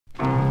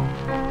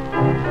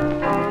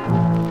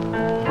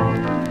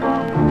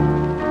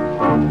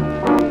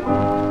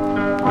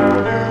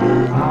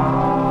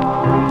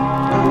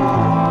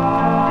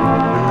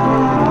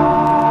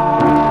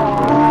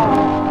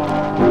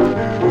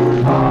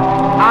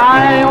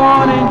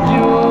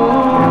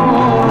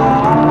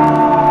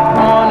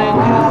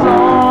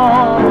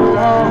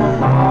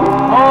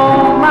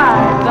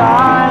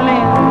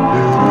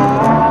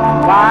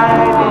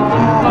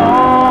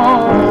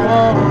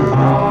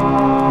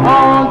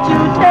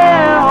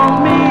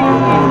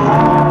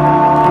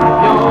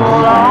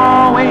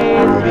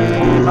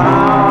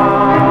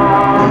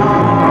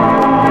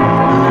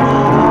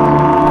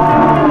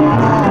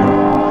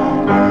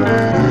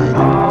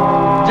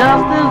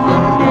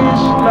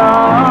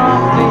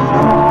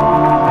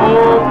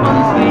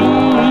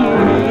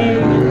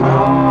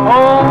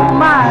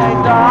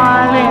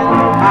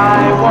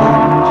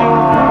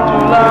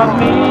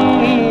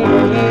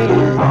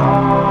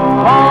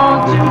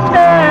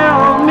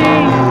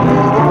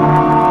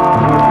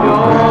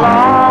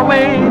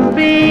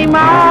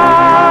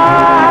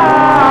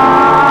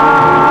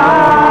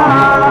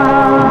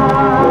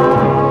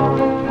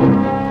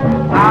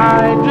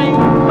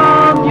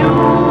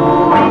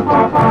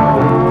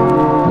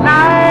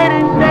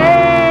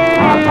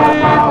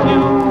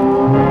you.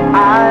 I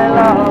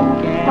love,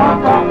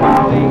 can't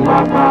you see?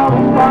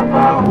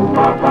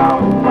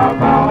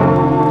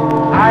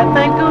 I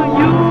think of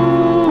you,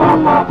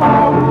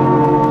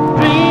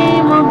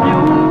 dream of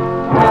you,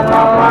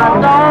 till I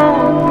don't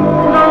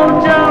know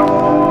just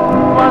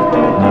what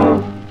to do.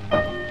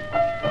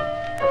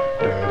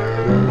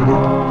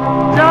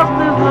 Just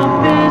as the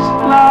fish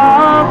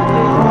loves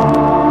the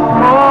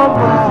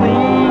open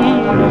sea.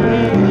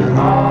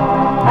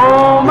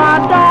 Oh, my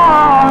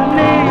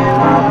darling,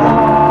 I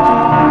want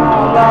you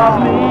to love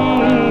me.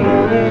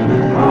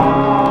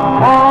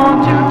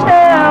 Won't you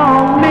tell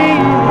me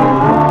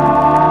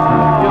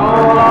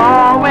you'll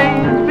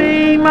always be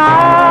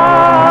mine?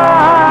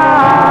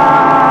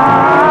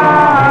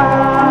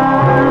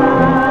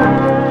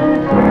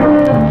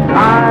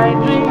 I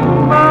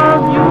dream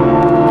of you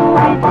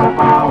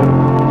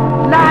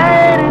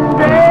night and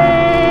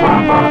day.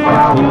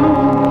 It's you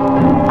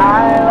I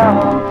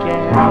love,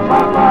 can't you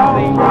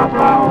see?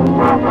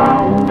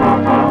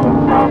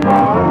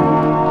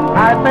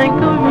 I think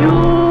of you,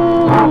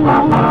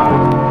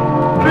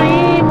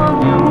 dream of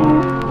you,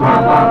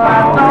 till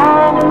I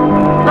don't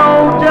know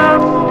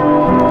just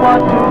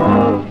what to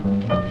do.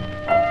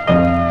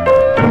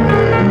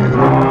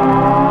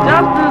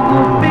 Just as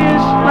the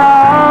fish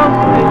love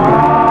the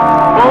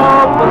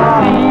open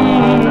sea.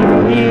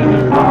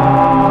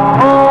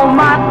 Oh,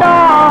 my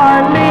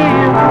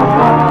darling, I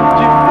want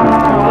you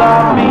to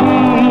love me.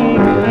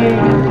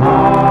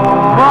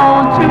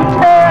 Won't you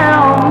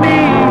tell me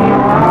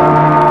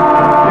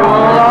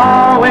you'll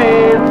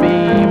always be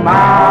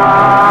mine?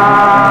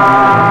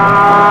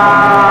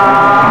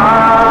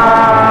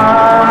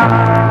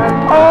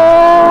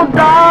 Oh,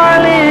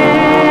 darling,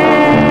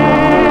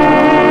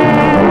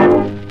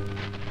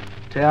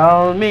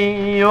 tell me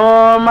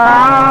you're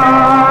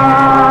mine.